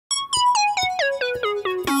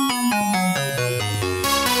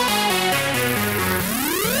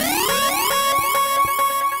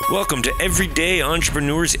Welcome to Everyday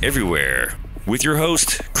Entrepreneurs Everywhere with your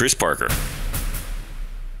host, Chris Parker.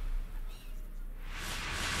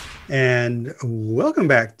 And welcome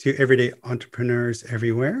back to Everyday Entrepreneurs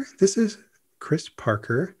Everywhere. This is Chris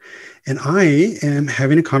Parker, and I am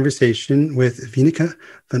having a conversation with Wineke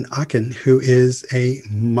van Aken, who is a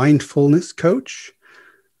mindfulness coach,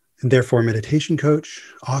 and therefore meditation coach,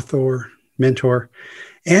 author, mentor,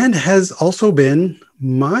 and has also been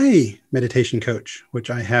my meditation coach, which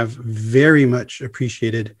I have very much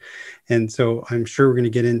appreciated. And so I'm sure we're going to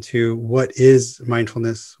get into what is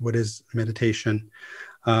mindfulness, what is meditation.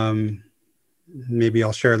 Maybe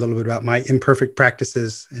I'll share a little bit about my imperfect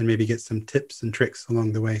practices and maybe get some tips and tricks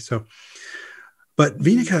along the way. But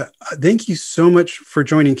Wineke, thank you so much for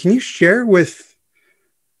joining. Can you share with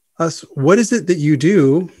us, what is it that you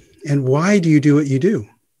do and why do you do what you do?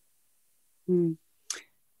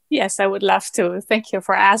 Yes, I would love to. Thank you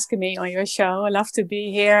for asking me on your show. I love to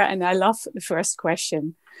be here. And I love the first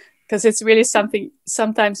question because it's really something,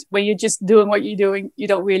 sometimes when you're just doing what you're doing, you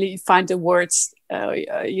don't really find the words,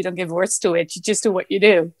 you don't give words to it. You just do what you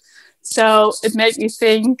do. So it made me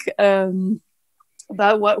think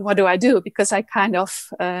about what do I do? Because I kind of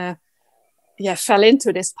fell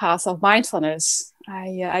into this path of mindfulness.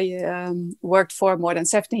 I worked for more than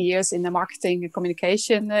 17 years in the marketing and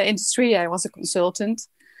communication industry. I was a consultant.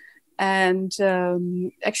 And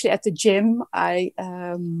actually at the gym, I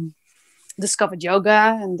discovered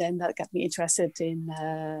yoga, and then that got me interested in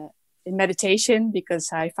meditation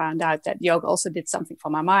because I found out that yoga also did something for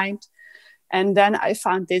my mind. And then I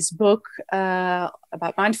found this book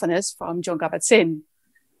about mindfulness from Jon Kabat-Zinn.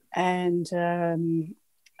 And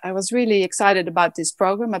I was really excited about this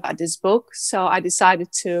program, about this book. So I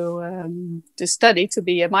decided to study to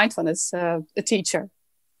be a mindfulness a teacher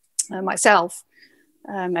myself.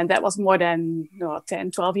 And that was more than 10,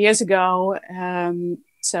 12 years ago.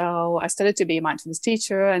 So I started to be a mindfulness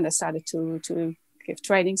teacher, and I started to give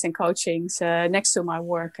trainings and coachings next to my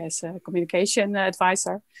work as a communication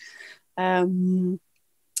advisor. And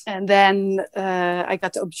then I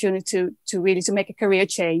got the opportunity to really make a career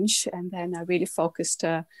change. And then I really focused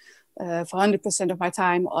for 100% of my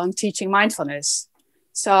time on teaching mindfulness.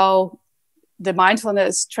 So the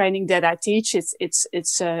mindfulness training that I teach,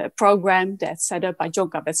 it's a program that's set up by Jon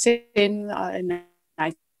Kabat-Zinn in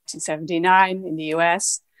 1979 in the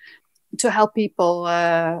US to help people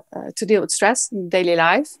to deal with stress in daily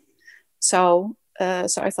life. So I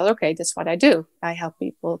thought, okay, that's what I do. I help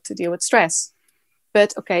people to deal with stress.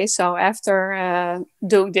 But okay, so after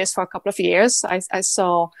doing this for a couple of years, I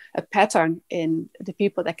saw a pattern in the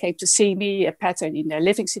people that came to see me, a pattern in their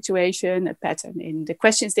living situation, a pattern in the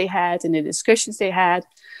questions they had, in the discussions they had.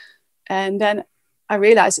 And then I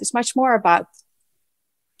realized it's much more about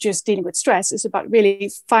just dealing with stress. It's about really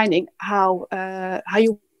finding how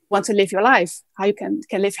you want to live your life, how you can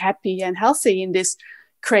live happy and healthy in this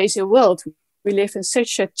crazy world. We live in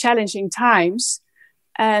such challenging times.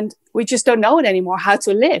 And we just don't know it anymore, how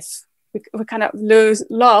to live. We kind of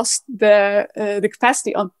lost the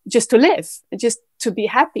capacity on just to live, just to be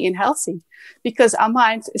happy and healthy, because our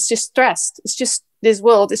mind is just stressed. It's just, this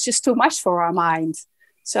world is just too much for our mind.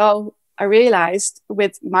 So I realized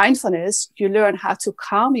with mindfulness, you learn how to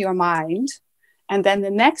calm your mind. And then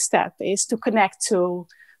the next step is to connect to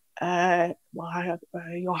your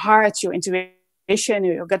heart, your intuition,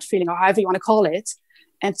 your gut feeling, or however you want to call it.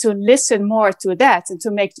 And to listen more to that and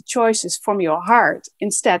to make the choices from your heart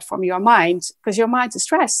instead from your mind, because your mind is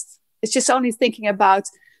stressed. It's just only thinking about,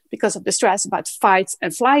 because of the stress, about fight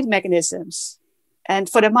and flight mechanisms. And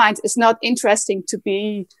for the mind, it's not interesting to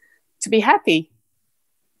be happy.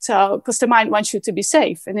 So, because the mind wants you to be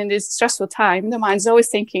safe. And in this stressful time, the mind's always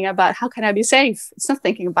thinking about, how can I be safe? It's not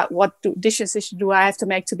thinking about what dishes do I have to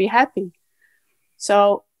make to be happy.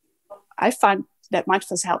 So I found that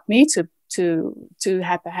mindfulness helped me to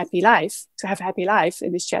have a happy life,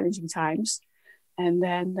 in these challenging times. And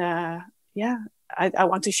then, I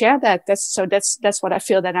want to share that. That's what I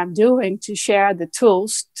feel that I'm doing, to share the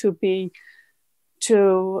tools to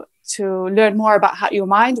learn more about how your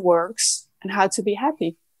mind works and how to be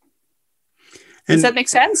happy. Does that make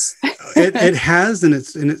sense? it has, and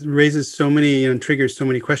it raises so many and triggers so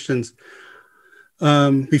many questions.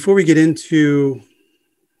 Before we get into,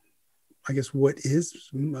 I guess, what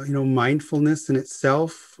is, mindfulness in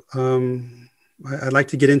itself, I'd like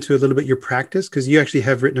to get into a little bit your practice, because you actually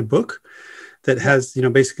have written a book that has,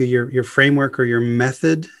 basically your framework or your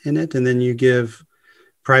method in it. And then you give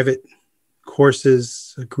private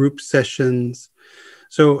courses, group sessions.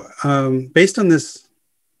 So based on this,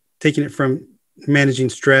 taking it from managing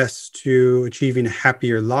stress to achieving a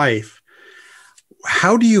happier life,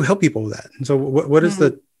 how do you help people with that? And so what is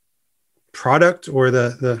the product or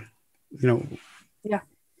the Yeah.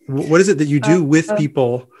 what is it that you do with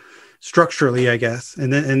people structurally, I guess,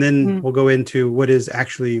 and then we'll go into what is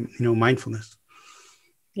actually mindfulness.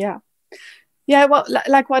 Yeah. Well,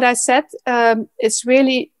 like what I said, it's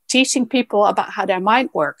really teaching people about how their mind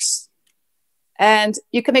works. And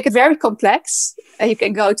you can make it very complex. And you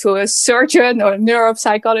can go to a surgeon or a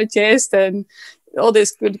neuropsychologist and all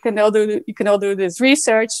this. You can all do this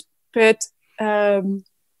research. But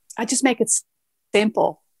I just make it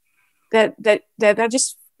simple. That are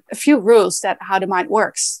just a few rules that how the mind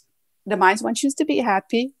works. The mind wants you to be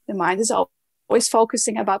happy. The mind is always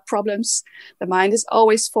focusing about problems. The mind is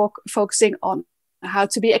always focusing on how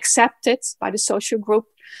to be accepted by the social group.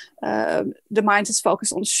 The mind is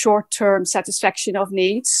focused on short-term satisfaction of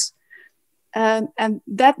needs. And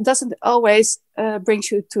that doesn't always bring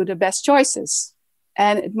you to the best choices.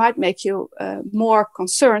 And it might make you more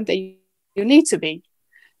concerned than you need to be.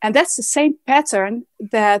 And that's the same pattern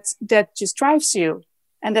that just drives you,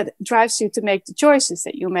 and that drives you to make the choices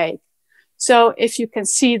that you make. So if you can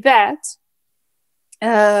see that,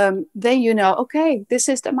 then okay, this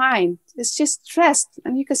is the mind. It's just stressed.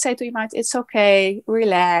 And you can say to your mind, it's okay,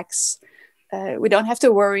 relax. We don't have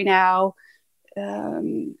to worry now.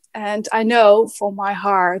 And I know for my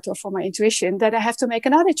heart or for my intuition that I have to make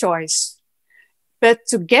another choice. But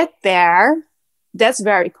to get there, that's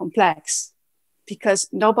very complex, because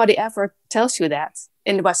nobody ever tells you that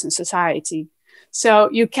in the Western society. So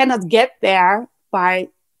you cannot get there by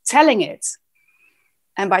telling it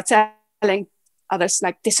and by telling others,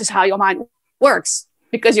 like, this is how your mind works,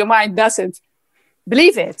 because your mind doesn't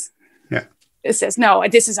believe it. Yeah. It says, no,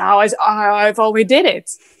 this is how I've always did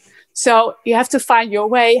it. So you have to find your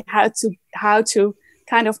way how to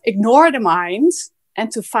kind of ignore the mind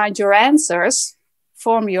and to find your answers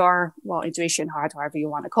from your, intuition, heart, however you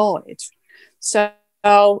want to call it. So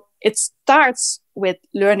it starts with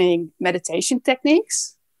learning meditation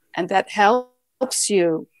techniques, and that helps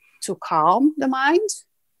you to calm the mind.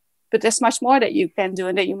 But there's much more that you can do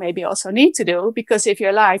and that you maybe also need to do, because if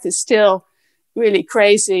your life is still really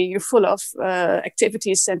crazy, you're full of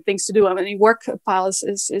activities and things to do, and your work pile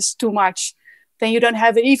is too much, then you don't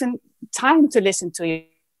have even time to listen to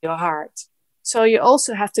your heart. So you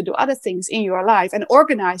also have to do other things in your life and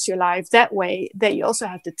organize your life that way that you also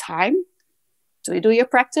have the time to do your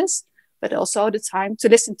practice, but also the time to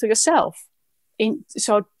listen to yourself.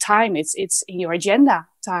 So time, it's in your agenda.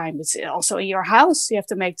 Time, it's also in your house. You have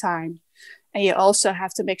to make time, and you also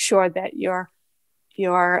have to make sure that your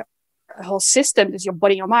whole system, that your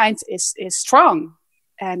body, your mind is strong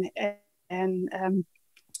and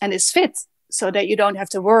is fit, so that you don't have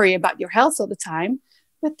to worry about your health all the time,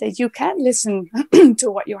 but that you can listen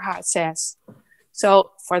to what your heart says.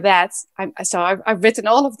 So for that, I've written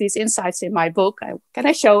all of these insights in my book. Can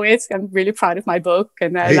I show it? I'm really proud of my book,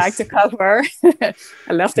 and I like the cover. I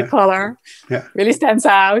love the color. Yeah. Really stands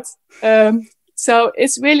out. So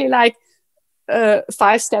it's really like a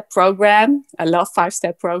 5-step program. I love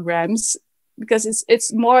 5-step programs because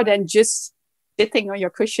it's more than just sitting on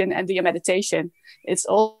your cushion and do your meditation. It's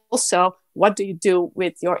also, what do you do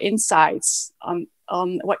with your insights on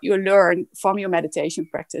what you learn from your meditation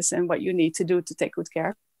practice, and what you need to do to take good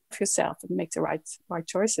care of yourself and make the right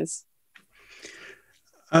choices.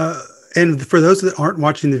 And for those that aren't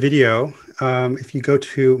watching the video, if you go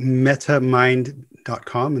to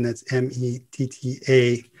metamind.com, and that's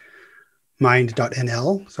METTA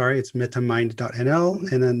mind.nl. Sorry, it's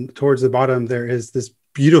metamind.nl. And then towards the bottom, there is this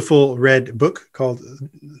beautiful red book called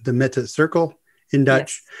The Metta Circle in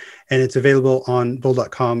Dutch. Yes. And it's available on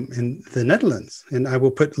bol.com in the Netherlands. And I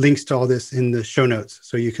will put links to all this in the show notes,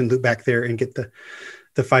 so you can look back there and get the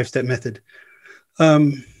 5-step method.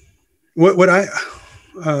 What I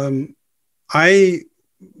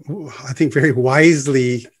think very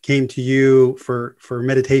wisely came to you for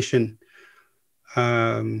meditation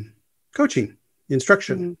coaching,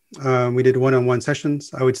 instruction. Mm-hmm. We did one-on-one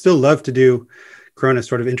sessions. I would still love to do, Corona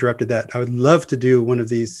sort of interrupted that. I would love to do one of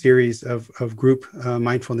these series of group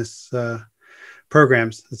mindfulness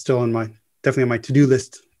programs. It's still definitely on my to-do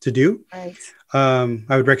list to do. Right.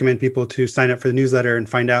 I would recommend people to sign up for the newsletter and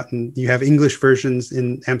find out. And you have English versions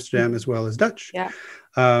in Amsterdam as well as Dutch. Yeah.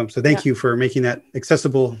 So thank you for making that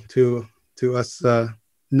accessible to us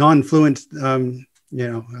non-fluent,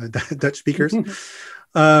 Dutch speakers.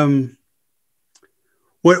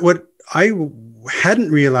 What I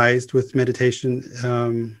hadn't realized with meditation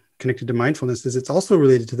connected to mindfulness is it's also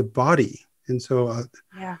related to the body. And so a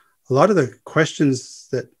lot of the questions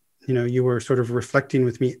that, you were sort of reflecting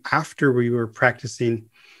with me after we were practicing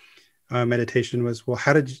meditation was, well,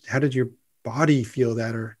 how did your body feel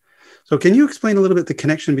that? Or So can you explain a little bit the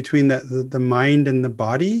connection between the mind and the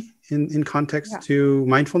body in context to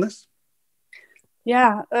mindfulness?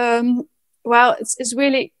 Yeah. Well, it's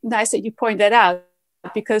really nice that you point that out,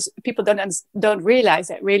 because people don't realize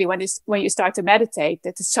that really when you start to meditate,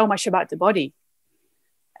 that it's so much about the body.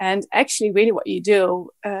 And actually, really what you do,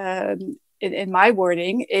 in my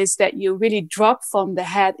wording, is that you really drop from the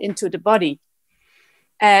head into the body.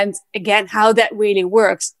 And again, how that really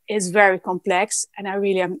works is very complex. And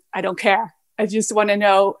I don't care. I just want to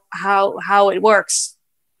know how it works.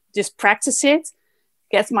 Just practice it,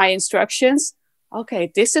 get my instructions.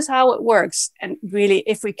 Okay, this is how it works. And really,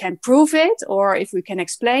 if we can prove it or if we can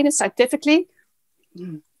explain it scientifically,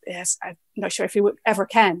 yes, I'm not sure if we ever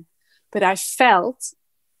can. But I felt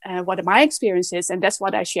what my experience is, and that's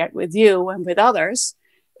what I shared with you and with others,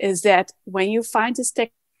 is that when you find this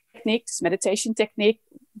technique, this meditation technique,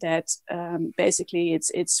 that basically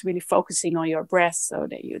it's really focusing on your breath, so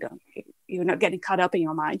that you're not getting caught up in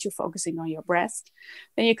your mind, you're focusing on your breath.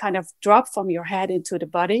 Then you kind of drop from your head into the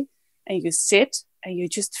body, and you sit and you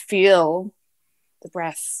just feel the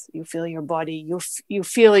breath, you feel your body, you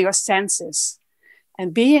feel your senses.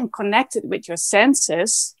 And being connected with your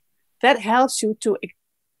senses, that helps you to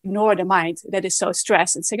ignore the mind that is so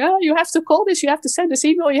stressed and saying, oh, you have to call this, you have to send this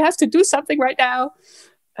email, you have to do something right now.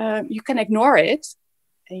 You can ignore it,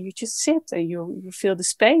 and you just sit and you feel the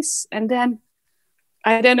space. And then,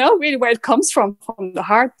 I don't know really where it comes from the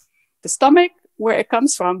heart, the stomach, where it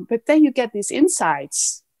comes from. But then you get these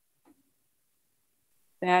insights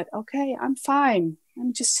that, okay, I'm fine.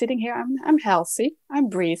 I'm just sitting here. I'm healthy. I'm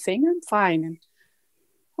breathing. I'm fine.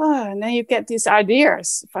 And then you get these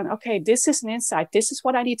ideas from, okay, this is an insight. This is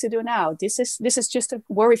what I need to do now. This is just a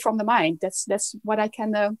worry from the mind. That's what I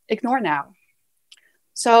can ignore now.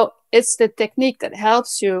 So it's the technique that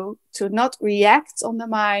helps you to not react on the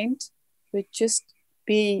mind, but just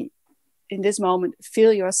be in this moment,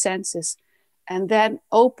 feel your senses, and then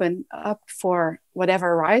open up for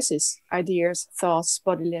whatever arises, ideas, thoughts,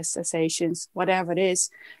 bodily sensations, whatever it is.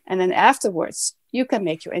 And then afterwards, you can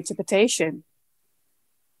make your interpretation.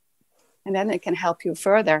 And then it can help you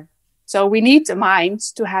further. So we need the mind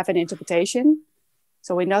to have an interpretation.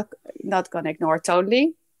 So we're not going to ignore it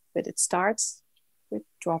totally, but it starts with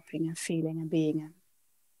dropping and feeling and being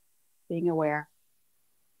aware.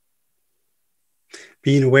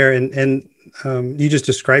 Being aware, and you just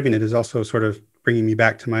describing it is also sort of bringing me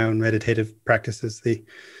back to my own meditative practices.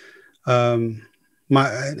 And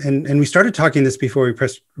we started talking this before we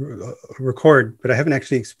pressed record, but I haven't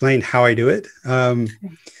actually explained how I do it.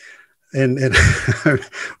 And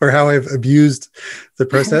or how I've abused the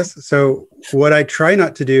process. So what I try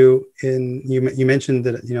not to do, you mentioned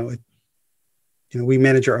that we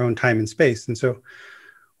manage our own time and space, and so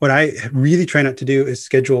what I really try not to do is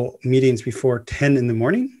schedule meetings before 10 in the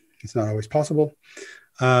morning. It's not always possible,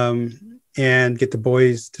 and get the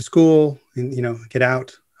boys to school and get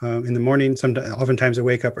out in the morning. Oftentimes I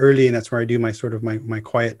wake up early, and that's where I do my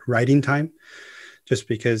quiet writing time. Just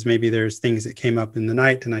because maybe there's things that came up in the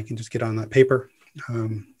night and I can just get on that paper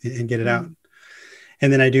and get it out.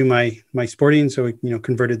 And then I do my sporting. So we,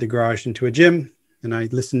 converted the garage into a gym, and I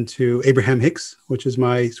listen to Abraham Hicks, which is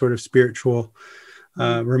my sort of spiritual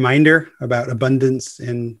reminder about abundance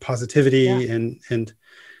and positivity. And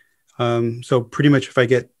so pretty much if I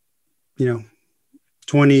get,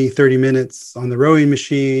 20, 30 minutes on the rowing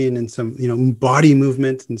machine and some, body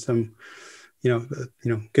movement and some,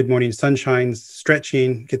 good morning sunshine,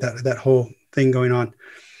 stretching, get that whole thing going on.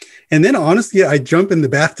 And then honestly, I jump in the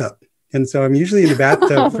bathtub. And so I'm usually in the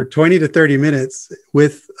bathtub for 20 to 30 minutes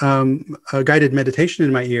with a guided meditation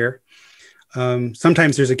in my ear.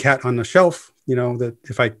 Sometimes there's a cat on the shelf, that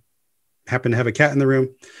if I happen to have a cat in the room,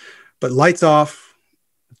 but lights off,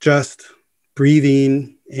 just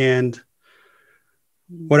breathing. And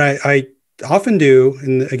what I often do,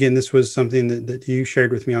 and again, this was something that you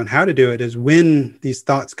shared with me on how to do it, is when these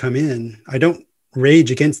thoughts come in, I don't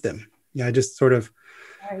rage against them. I just sort of,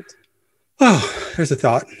 oh, there's a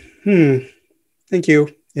thought. Thank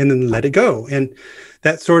you. And then let it go. And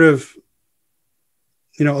that sort of,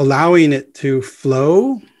 allowing it to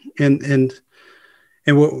flow. And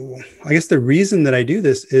what, I guess the reason that I do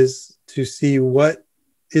this is to see what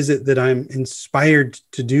is it that I'm inspired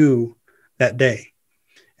to do that day.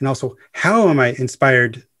 And also, how am I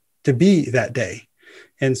inspired to be that day?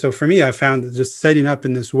 And so for me, I found that just setting up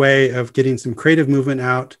in this way of getting some creative movement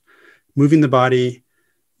out, moving the body,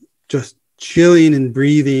 just chilling and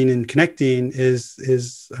breathing and connecting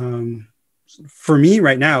is for me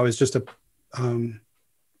right now is just a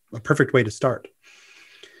perfect way to start.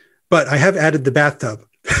 But I have added the bathtub.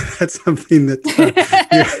 that's something that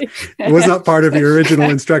was not part of your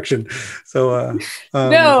original instruction. So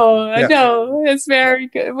no, it's very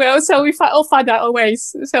good. Well, so we all find our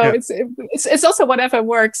ways. So it's also whatever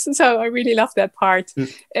works. So I really love that part,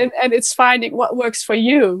 and it's finding what works for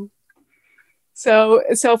you. So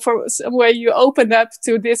for somewhere you open up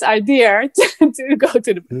to this idea to go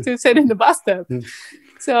to sit in the bathtub.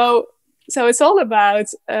 So it's all about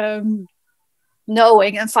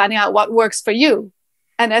knowing and finding out what works for you.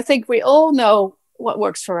 And I think we all know what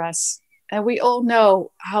works for us. And we all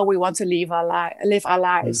know how we want to live our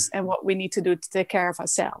lives and what we need to do to take care of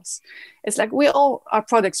ourselves. It's like we all are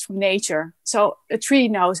products from nature. So a tree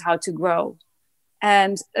knows how to grow.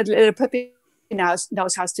 And a little puppy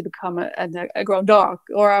knows how to become a grown dog.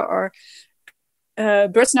 Or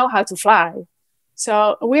birds know how to fly.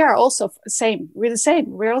 So we are also the same. We're the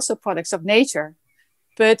same. We're also products of nature.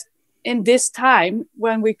 But in this time,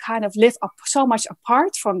 when we kind of live so much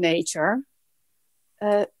apart from nature,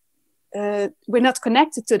 we're not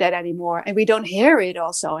connected to that anymore, and we don't hear it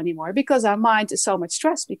also anymore because our mind is so much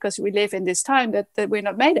stressed because we live in this time that we're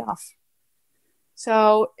not made of.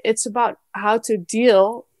 So it's about how to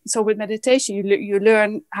deal. So with meditation, you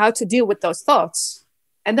learn how to deal with those thoughts,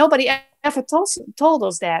 and nobody ever told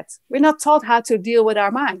us that. We're not taught how to deal with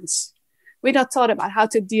our minds. We're not taught about how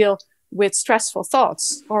to deal with stressful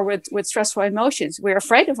thoughts or with stressful emotions. We're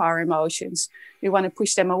afraid of our emotions. We want to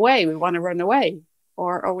push them away. We want to run away.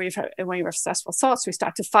 Or when you have stressful thoughts, we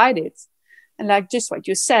start to fight it. And like just what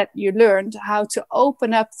you said, you learned how to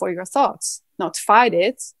open up for your thoughts, not fight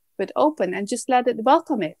it, but open and just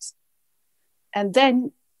welcome it. And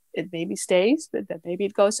then it maybe stays, but then maybe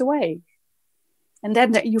it goes away. And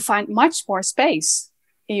then you find much more space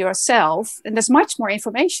in yourself, and there's much more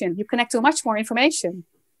information. You connect to much more information.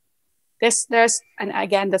 And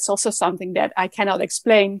again, that's also something that I cannot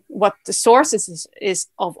explain what the source is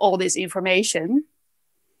of all this information.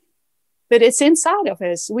 But it's inside of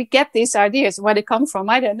us. We get these ideas. Where they come from,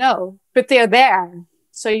 I don't know. But they're there.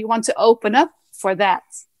 So you want to open up for that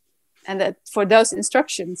and for those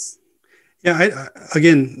instructions. Yeah,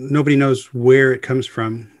 again, nobody knows where it comes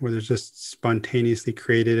from, whether it's just spontaneously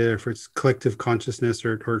created or if it's collective consciousness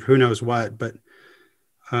or who knows what. But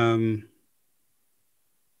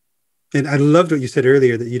and I loved what you said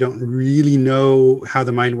earlier, that you don't really know how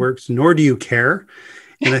the mind works, nor do you care.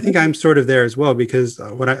 And I think I'm sort of there as well, because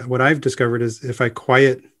what I've discovered is if I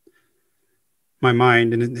quiet my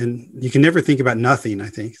mind, and you can never think about nothing, I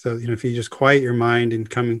think. So, if you just quiet your mind and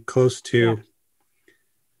come close to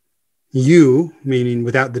you, meaning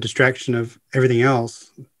without the distraction of everything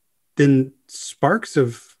else, then sparks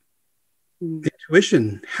of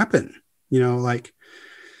intuition happen, like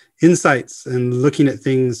insights and looking at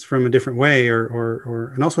things from a different way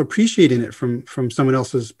or and also appreciating it from someone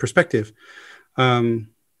else's perspective. I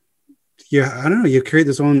don't know, you create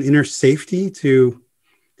this own inner safety to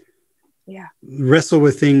wrestle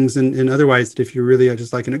with things and otherwise, that if you really are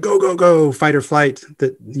just like in a go fight or flight,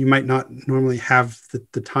 that you might not normally have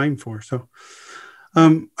the time for. So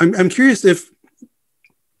I'm curious if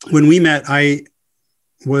when we met, I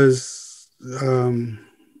was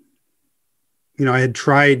I had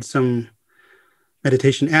tried some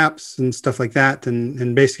meditation apps and stuff like that,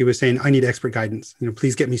 and basically was saying, I need expert guidance,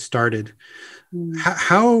 please get me started.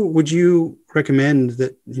 How would you recommend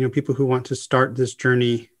that people who want to start this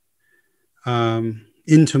journey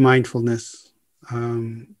into mindfulness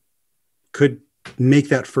could make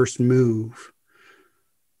that first move?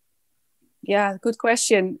 Yeah, good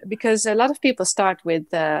question. Because a lot of people start with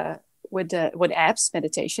apps,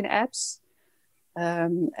 meditation apps,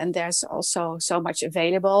 and there's also so much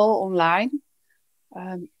available online.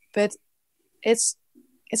 But it's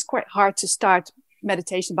quite hard to start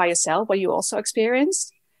meditation by yourself, what you also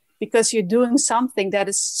experienced, because you're doing something that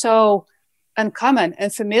is so uncommon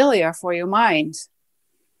and familiar for your mind.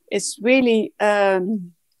 It's really you're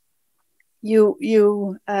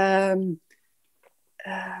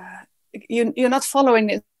not following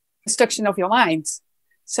the instruction of your mind.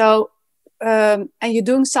 So and you're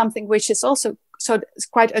doing something which is also it's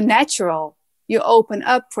quite unnatural. You open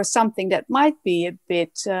up for something that might be a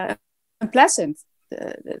bit unpleasant,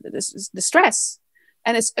 the stress.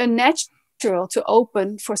 And it's unnatural to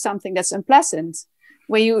open for something that's unpleasant.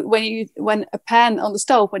 When a pan on the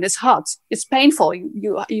stove, when it's hot, it's painful.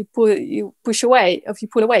 You push away, if you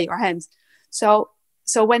pull away your hand. So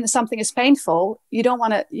when something is painful, you don't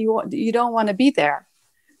want to be there.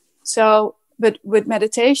 So, but with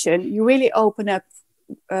meditation, you really open up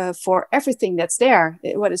for everything that's there,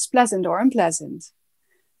 what is pleasant or unpleasant.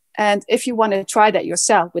 And if you want to try that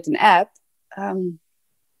yourself with an app,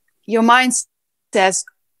 your mind says,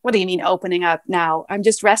 what do you mean opening up now? I'm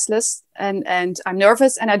just restless and I'm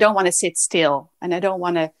nervous and I don't want to sit still and I don't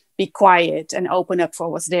want to be quiet and open up for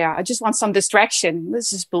what's there. I just want some distraction.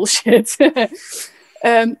 This is bullshit.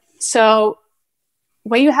 So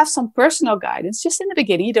when you have some personal guidance, just in the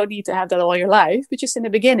beginning, you don't need to have that all your life, but just in the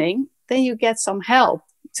beginning, then you get some help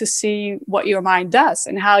to see what your mind does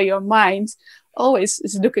and how your mind always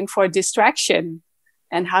is looking for a distraction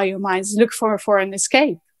and how your mind is looking for an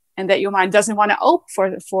escape, and that your mind doesn't want to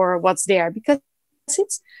open for what's there because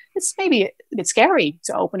it's maybe a bit scary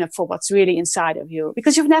to open up for what's really inside of you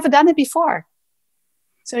because you've never done it before.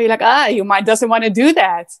 So you're like, your mind doesn't want to do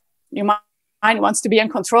that. Your mind wants to be in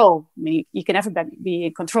control. I mean, you can never be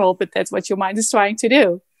in control, but that's what your mind is trying to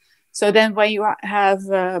do. So then when you have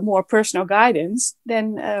more personal guidance,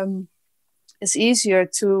 then it's easier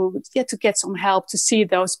to get some help to see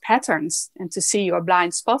those patterns and to see your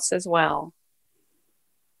blind spots as well.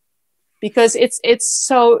 Because it's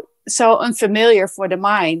so unfamiliar for the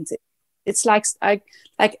mind. It's like a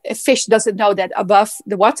fish doesn't know that above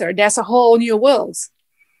the water there's a whole new world.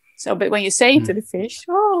 So, but when you say to the fish,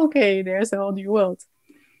 "Oh, okay, there's a whole new world,"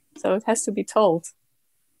 so it has to be told.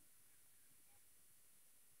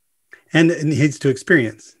 And it needs to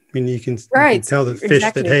experience. I mean, you can tell the fish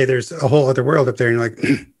that, hey, there's a whole other world up there, and you're like,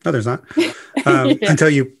 no, there's not. Until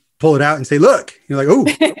you pull it out and say, look, you're like, oh,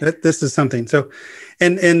 this is something. So,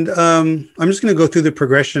 and I'm just going to go through the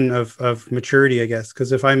progression of maturity, I guess,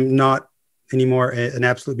 because if I'm not anymore an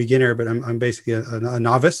absolute beginner, but I'm basically a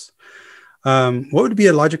novice, what would be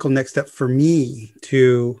a logical next step for me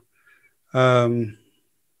to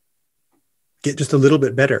get just a little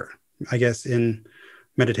bit better, I guess, in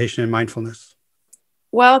meditation and mindfulness?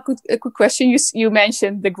 Well, a good question. You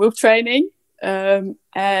mentioned the group training.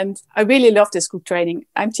 And I really love this group training.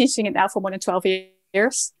 I'm teaching it now for more than 12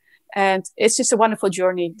 years. And it's just a wonderful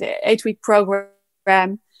journey. The 8-week program,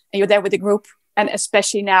 and you're there with the group. And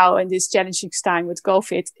especially now in this challenging time with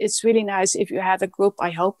COVID, it's really nice if you have a group.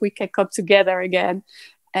 I hope we can come together again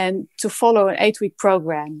and to follow an 8-week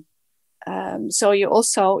program. So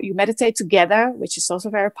you meditate together, which is also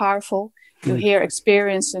very powerful. You hear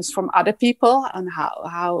experiences from other people on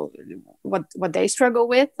what they struggle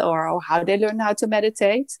with or how they learn how to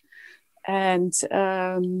meditate. And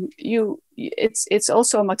it's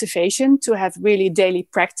also a motivation to have really daily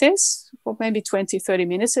practice for maybe 20, 30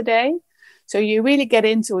 minutes a day. So you really get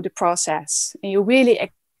into the process and you really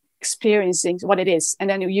experiencing what it is. And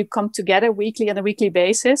then you come together on a weekly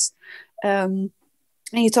basis. And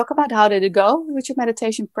you talk about how did it go with your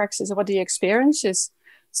meditation practice and what the experience is.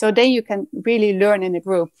 So then you can really learn in a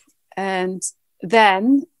group. And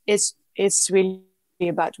then it's really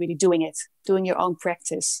about really doing your own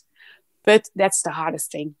practice. But that's the hardest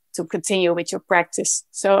thing, to continue with your practice.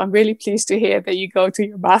 So I'm really pleased to hear that you go to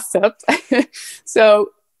your bathtub.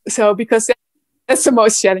 So because that's the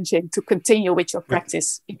most challenging, to continue with your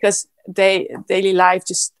practice, because daily life,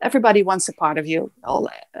 just everybody wants a part of you.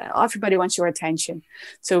 Everybody wants your attention.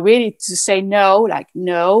 So really to say no, like,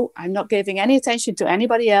 no, I'm not giving any attention to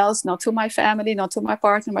anybody else, not to my family, not to my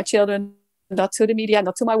partner, my children, not to the media,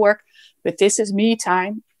 not to my work, but this is me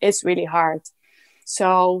time. It's really hard.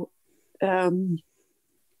 So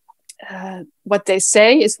what they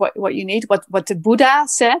say is what you need, what the Buddha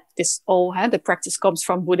said, the practice comes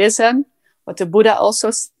from Buddhism. What the Buddha also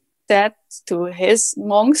said to his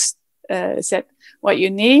monks, said, what you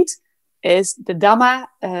need is the Dhamma,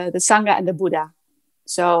 the Sangha, and the Buddha.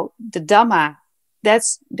 So the Dhamma,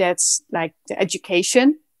 that's like the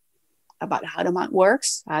education about how the mind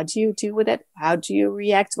works. How do you deal with it? How do you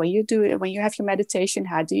react when you do it? When you have your meditation,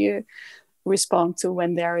 how do you respond to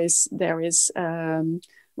when there is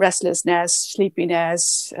restlessness,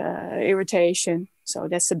 sleepiness, irritation? So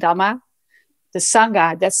that's the Dhamma. The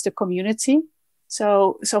Sangha, that's the community.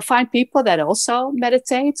 So find people that also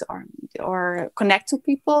meditate or connect to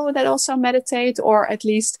people that also meditate, or at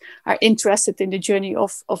least are interested in the journey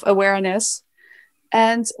of awareness.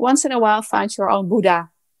 And once in a while, find your own Buddha,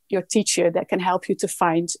 your teacher that can help you to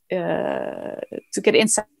find, to get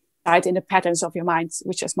insight in the patterns of your mind,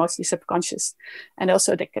 which is mostly subconscious. And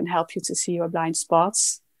also that can help you to see your blind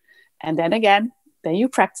spots. And then you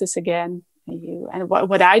practice again. And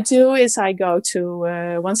what I do is I go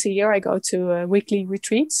to once a year, I go to weekly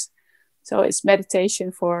retreats. So it's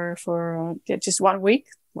meditation for just 1 week.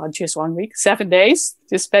 Well, just 1 week, 7 days,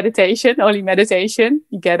 just meditation, only meditation.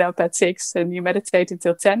 You get up at 6 and you meditate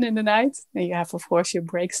until 10 in the night. And you have, of course, your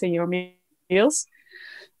breaks and your meals.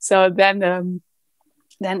 So then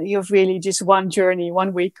you've really just one journey,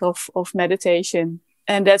 1 week of meditation.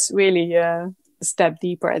 And that's really a step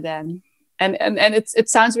deeper then. And it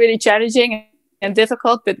sounds really challenging and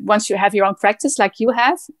difficult, but once you have your own practice like you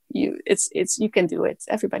have, you can do it.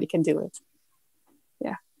 Everybody can do it.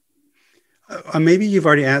 Yeah. Maybe you've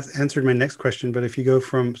already answered my next question, but if you go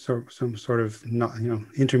from some sort of not,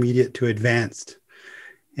 intermediate to advanced,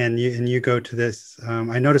 and you go to this,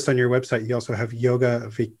 I noticed on your website you also have yoga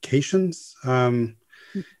vacations.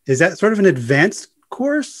 Is that sort of an advanced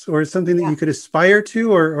course, or something that you could aspire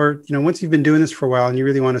to, or once you've been doing this for a while and you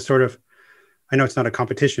really want to sort of, I know it's not a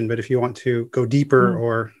competition, but if you want to go deeper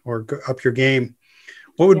or go up your game,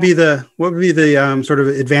 what would be the sort of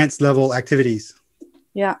advanced level activities?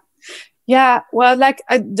 Yeah, well, like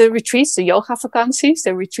the retreats, the yoga vakanties,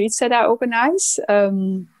 the retreats that I organize,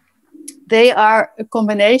 they are a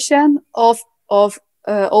combination of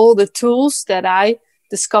all the tools that I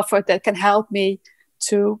discovered that can help me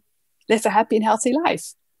to live a happy and healthy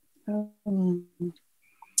life.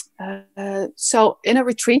 So in a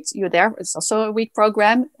retreat, you're there. It's also a week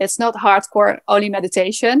program. It's not hardcore only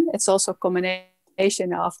meditation. It's also a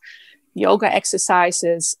combination of yoga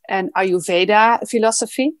exercises and Ayurveda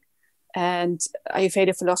philosophy. And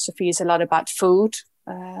Ayurveda philosophy is a lot about food,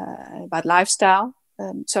 about lifestyle.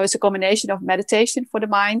 So it's a combination of meditation for the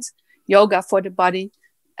mind, yoga for the body,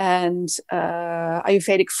 and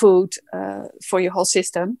Ayurvedic food for your whole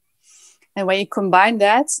system. And when you combine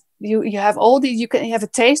that, you have you can have a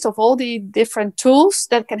taste of all the different tools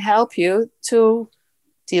that can help you to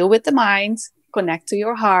deal with the mind, connect to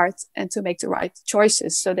your heart, and to make the right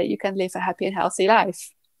choices so that you can live a happy and healthy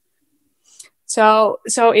life. So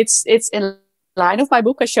it's in line of my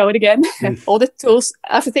book. I show it again. All the tools,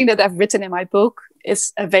 everything that I've written in my book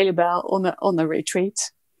is available on the retreat.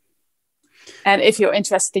 And if you're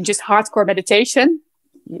interested in just hardcore meditation,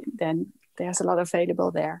 then there's a lot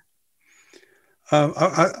available there.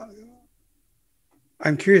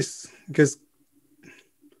 I'm curious because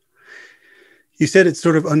you said it's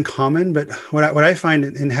sort of uncommon, but what I find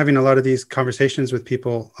in having a lot of these conversations with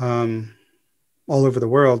people all over the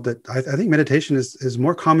world, that I think meditation is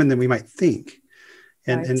more common than we might think.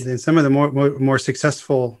 And, right. and some of the more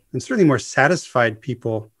successful and certainly more satisfied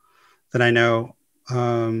people that I know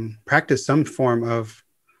practice some form of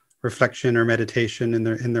reflection or meditation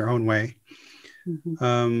in their own way.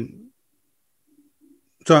 Mm-hmm.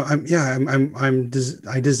 So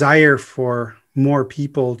I desire for more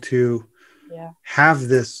people to have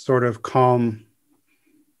this sort of calm,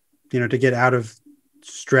 to get out of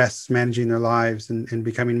stress, managing their lives and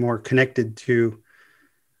becoming more connected to,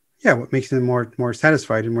 what makes them more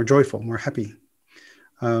satisfied and more joyful, more happy.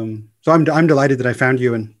 So I'm delighted that I found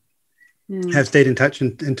you and have stayed in touch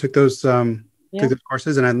and took those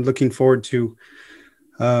courses, and I'm looking forward to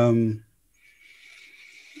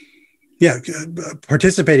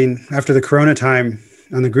participating after the Corona time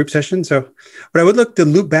on the group session. So, but I would look to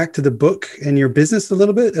loop back to the book and your business a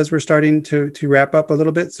little bit as we're starting to wrap up a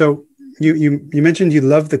little bit. So you mentioned you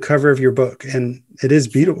love the cover of your book, and it is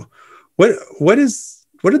beautiful. What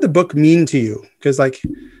did the book mean to you? Because like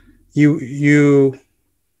you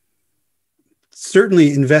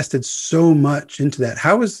certainly invested so much into that.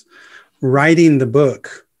 How was writing the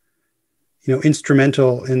book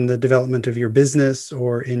instrumental in the development of your business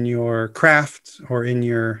or in your craft or in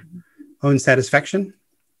your own satisfaction?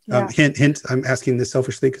 Hint, I'm asking this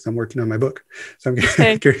selfishly because I'm working on my book. So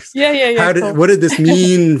I'm curious. What did this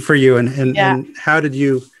mean for you, and how did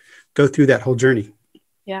you go through that whole journey?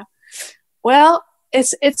 Yeah. Well,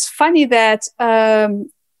 it's funny that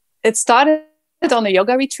it started on a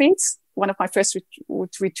yoga retreat. One of my first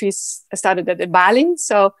retreats started at Bali.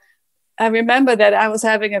 So I remember that I was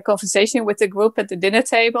having a conversation with the group at the dinner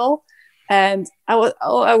table, and I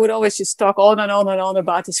would always just talk on and on and on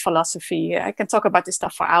about this philosophy. I can talk about this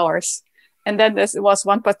stuff for hours. And then there was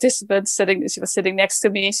one participant she was sitting next to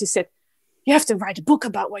me, and she said, "You have to write a book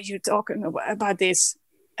about what you're talking about this."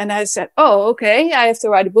 And I said, "Oh, okay, I have to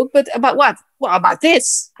write a book, but about what? Well, about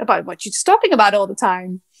this, about what you're talking about all the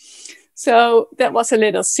time." So that was a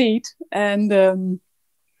little seed. And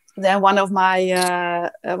then one of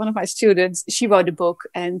my students, she wrote a book,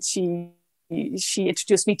 and she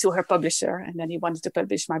introduced me to her publisher, and then he wanted to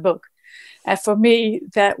publish my book. And for me,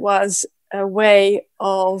 that was a way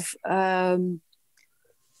of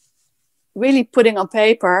really putting on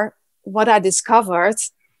paper what I discovered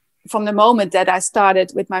from the moment that I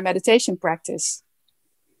started with my meditation practice,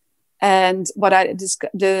 and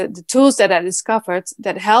the tools that I discovered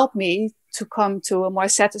that helped me to come to a more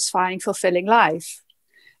satisfying, fulfilling life.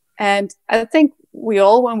 And I think we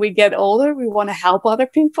all, when we get older, we want to help other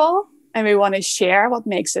people, and we want to share what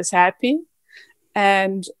makes us happy.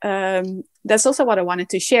 And that's also what I wanted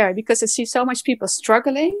to share, because I see so much people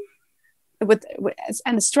struggling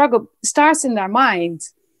and the struggle starts in their mind.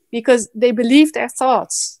 because they believe their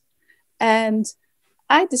thoughts. And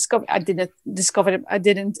I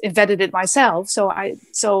didn't invent it myself. So I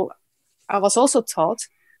was also taught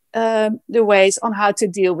the ways on how to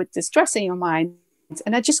deal with the stress in your mind.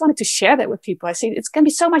 And I just wanted to share that with people. I said, it's going to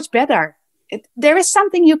be so much better. There is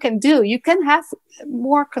something you can do. You can have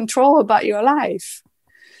more control about your life.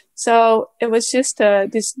 So it was just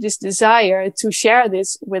this desire to share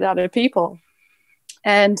this with other people.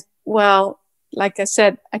 And well, like I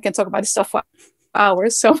said, I can talk about this stuff for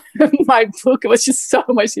hours. So my book was just so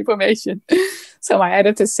much information. So my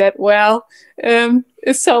editor said, well,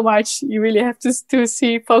 it's so much. You really have to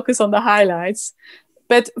focus on the highlights.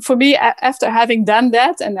 But for me, after having done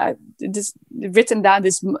that, and I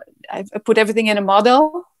put everything in a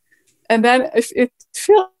model, and then it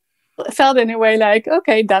felt in a way like,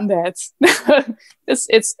 okay, done that.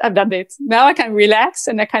 I've done it. Now I can relax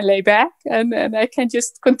and I can lay back and I can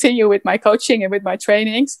just continue with my coaching and with my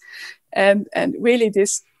trainings. And really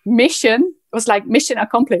this mission was like mission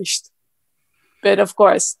accomplished. But of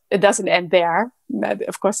course, it doesn't end there.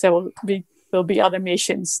 Of course, there will be other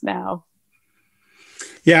missions now.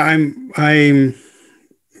 Yeah, I'm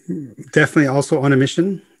definitely also on a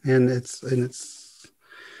mission, and it's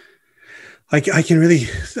like I can really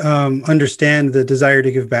understand the desire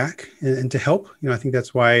to give back and to help. I think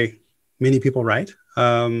that's why many people write.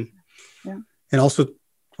 And also,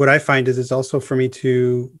 what I find is it's also for me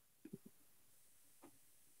to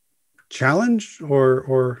challenge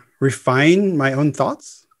or refine my own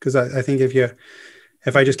thoughts, because I think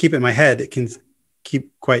if I just keep it in my head, it can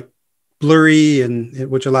keep quite blurry,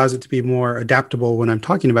 which allows it to be more adaptable when I'm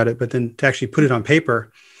talking about it. But then to actually put it on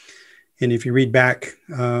paper, and if you read back,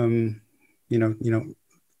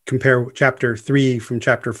 compare chapter 3 from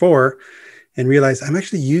chapter 4, and realize I'm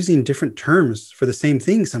actually using different terms for the same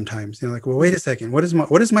thing sometimes. Like, well, wait a second, what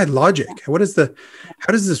is my logic? How does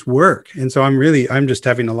this work? And so I'm just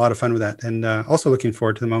having a lot of fun with that, and also looking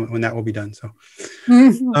forward to the moment when that will be done. So,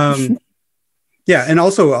 yeah, and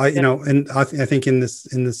also I think in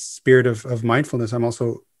this spirit of mindfulness, I'm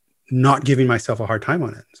also not giving myself a hard time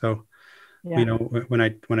on it. So, when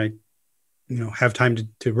I have time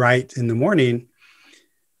to write in the morning,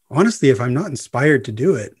 honestly, if I'm not inspired to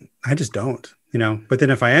do it, I just don't, but then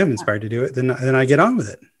if I am inspired to do it, then I get on with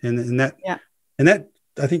it. And that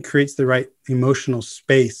I think creates the right emotional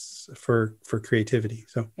space for creativity.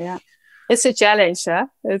 So, yeah, it's a challenge. Huh?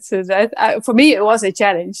 For me, it was a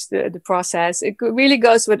challenge, the process. It really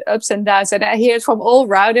goes with ups and downs. And I hear it from all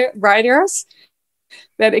writers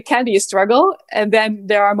that it can be a struggle. And then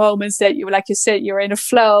there are moments that like you said, you're in a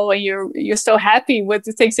flow and you're so happy with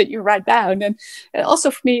the things that you write down. And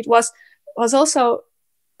also for me, it was also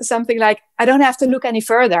something like, I don't have to look any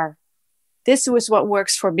further. This was what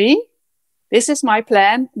works for me. This is my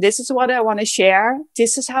plan. This is what I want to share.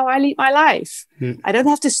 This is how I lead my life. I don't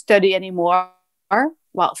have to study anymore.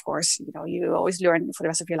 Well, of course, you always learn for the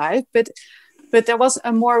rest of your life, but there was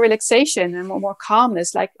a more relaxation and more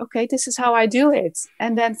calmness, like, okay, this is how I do it.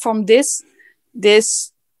 And then from this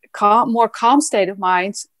more calm state of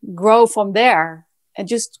mind, grow from there and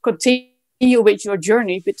just continue with your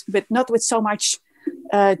journey, but not with so much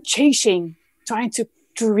chasing, trying to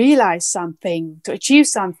realize something, to achieve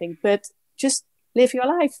something, but just live your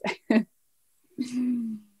life.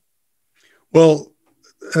 Well,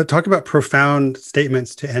 talk about profound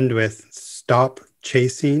statements to end with. Stop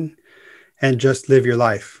chasing and just live your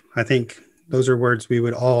life. I think those are words we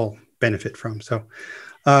would all benefit from. So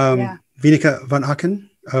Wineke van Aken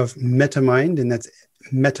of MetaMind, and that's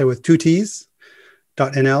meta with 2 T's,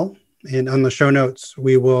 .nl. And on the show notes,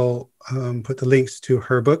 we will put the links to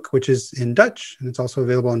her book, which is in Dutch, and it's also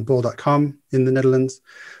available on bol.com in the Netherlands,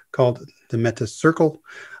 called The Meta Circle.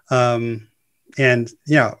 And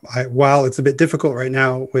yeah, while it's a bit difficult right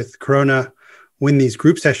now with Corona, when these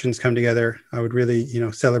group sessions come together, I would really,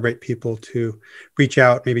 celebrate people to reach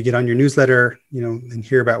out, maybe get on your newsletter, and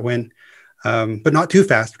hear about when, but not too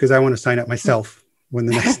fast, because I want to sign up myself when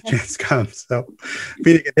the next chance comes. So,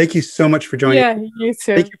 Wineke, thank you so much for joining. Yeah, you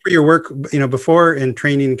too. Thank you for your work, before in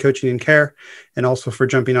training, coaching, and care, and also for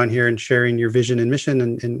jumping on here and sharing your vision and mission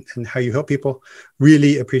and how you help people.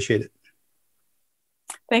 Really appreciate it.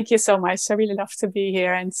 Thank you so much. I really love to be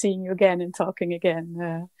here and seeing you again and talking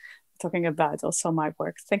about also my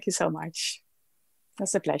work. Thank you so much.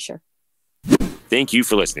 That's a pleasure. Thank you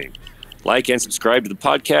for listening. Like and subscribe to the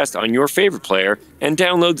podcast on your favorite player, and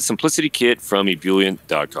download the Simplicity Kit from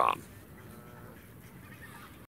ebullient.com.